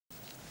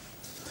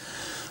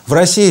В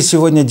России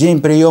сегодня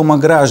день приема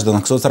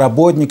граждан. К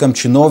соцработникам,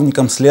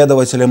 чиновникам,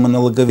 следователям и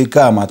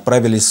налоговикам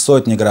отправились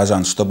сотни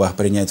горожан. Чтобы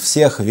принять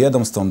всех,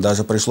 ведомствам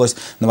даже пришлось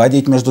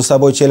наводить между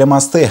собой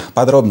телемосты.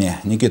 Подробнее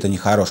Никита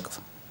Нехорошков.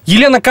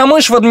 Елена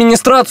Камыш в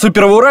администрацию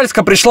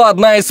Первоуральска пришла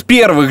одна из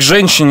первых.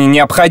 Женщине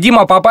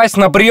необходимо попасть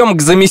на прием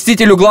к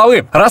заместителю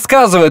главы.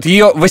 Рассказывает,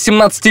 ее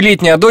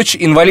 18-летняя дочь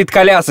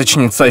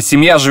инвалид-колясочница.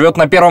 Семья живет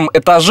на первом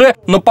этаже,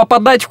 но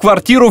попадать в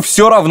квартиру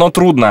все равно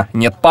трудно.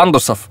 Нет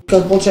пандусов.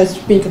 Как получается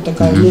ступенька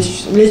такая,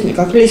 лестница,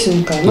 как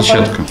лесенка.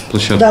 Площадка.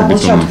 Да,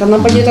 площадка. Она,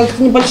 по идее, так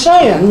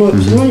небольшая, но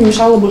все равно не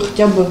мешало бы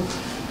хотя бы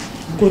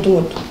какой-то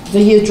вот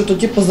заезд, что-то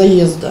типа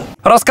заезда.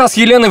 Рассказ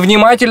Елены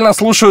внимательно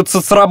слушают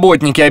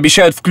соцработники.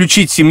 Обещают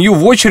включить семью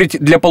в очередь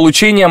для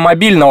получения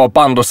мобильного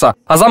пандуса.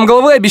 А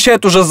замглавы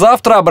обещает уже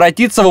завтра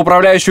обратиться в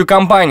управляющую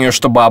компанию,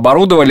 чтобы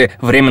оборудовали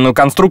временную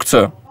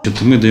конструкцию.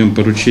 Мы даем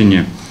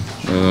поручение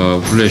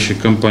управляющей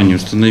компании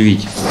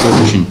установить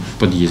поручень в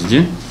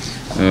подъезде,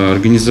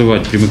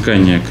 организовать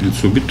примыкание к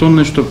крыльцу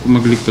бетонное, чтобы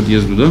помогли к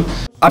подъезду, да?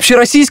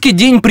 Общероссийский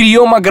день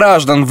приема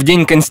граждан в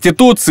День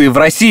Конституции в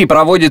России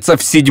проводится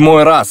в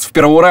 7-й раз. В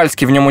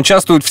Первоуральске в нем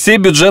участвуют все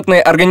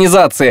бюджетные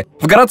организации.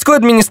 В городской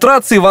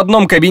администрации в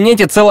одном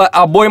кабинете целая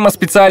обойма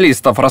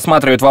специалистов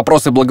рассматривают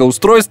вопросы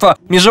благоустройства,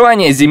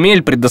 межевания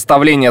земель,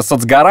 предоставления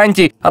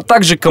соцгарантий, а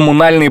также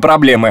коммунальные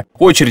проблемы.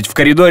 Очередь в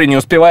коридоре не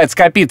успевает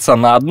скопиться.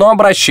 На одно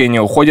обращение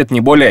уходит не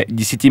более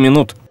 10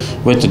 минут.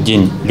 В этот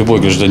день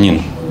любой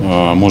гражданин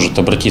может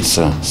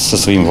обратиться со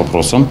своим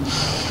вопросом.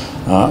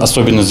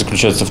 Особенность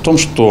заключается в том,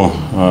 что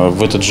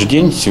в этот же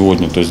день,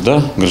 сегодня, то есть,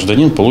 да,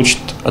 гражданин получит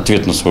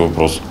ответ на свой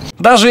вопрос.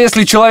 Даже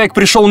если человек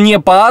пришел не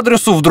по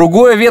адресу, в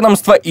другое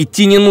ведомство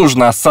идти не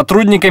нужно. С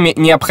сотрудниками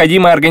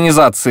необходимой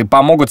организации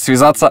помогут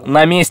связаться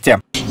на месте.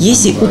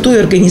 Если у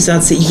той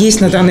организации есть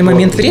на данный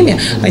момент время,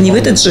 они в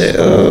этот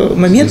же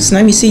момент с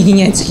нами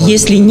соединяются.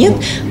 Если нет,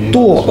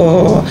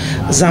 то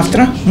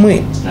завтра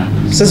мы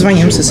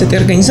созваниваемся с этой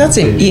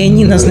организацией, и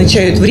они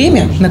назначают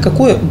время, на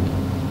какое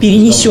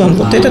перенесен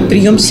вот этот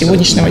прием с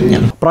сегодняшнего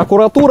дня.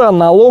 Прокуратура,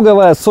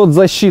 налоговая,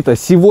 соцзащита.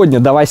 Сегодня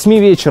до 8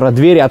 вечера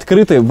двери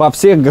открыты во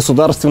всех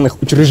государственных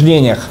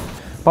учреждениях.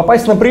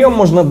 Попасть на прием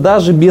можно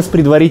даже без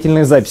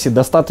предварительной записи.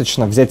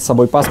 Достаточно взять с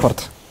собой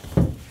паспорт.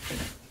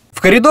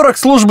 В коридорах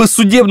службы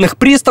судебных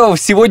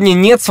приставов сегодня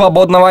нет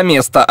свободного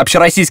места.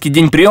 Общероссийский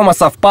день приема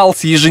совпал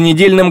с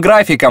еженедельным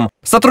графиком.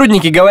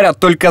 Сотрудники говорят,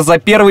 только за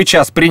первый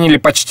час приняли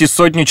почти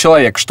 100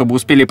 человек. Чтобы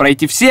успели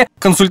пройти все,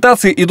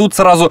 консультации идут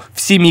сразу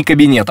в 7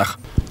 кабинетах.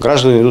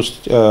 Граждане идут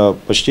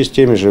почти с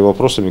теми же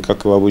вопросами,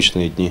 как и в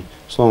обычные дни.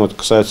 В основном это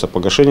касается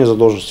погашения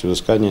задолженности,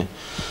 взыскания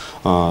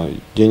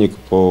денег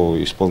по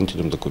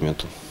исполнительным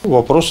документам.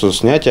 Вопросы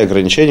снятия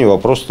ограничений,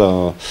 вопрос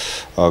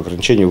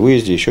ограничений в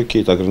выезде, еще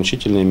какие-то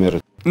ограничительные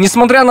меры.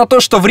 Несмотря на то,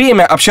 что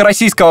время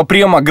общероссийского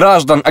приема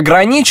граждан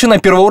ограничено,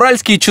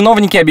 первоуральские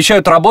чиновники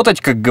обещают работать,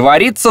 как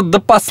говорится, до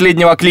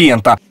последнего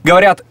клиента.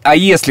 Говорят, а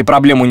если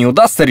проблему не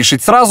удастся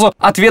решить сразу,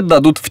 ответ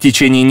дадут в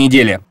течение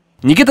недели.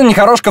 Никита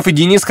Нехорошков и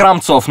Денис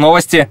Храмцов.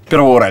 Новости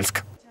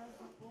Первоуральск.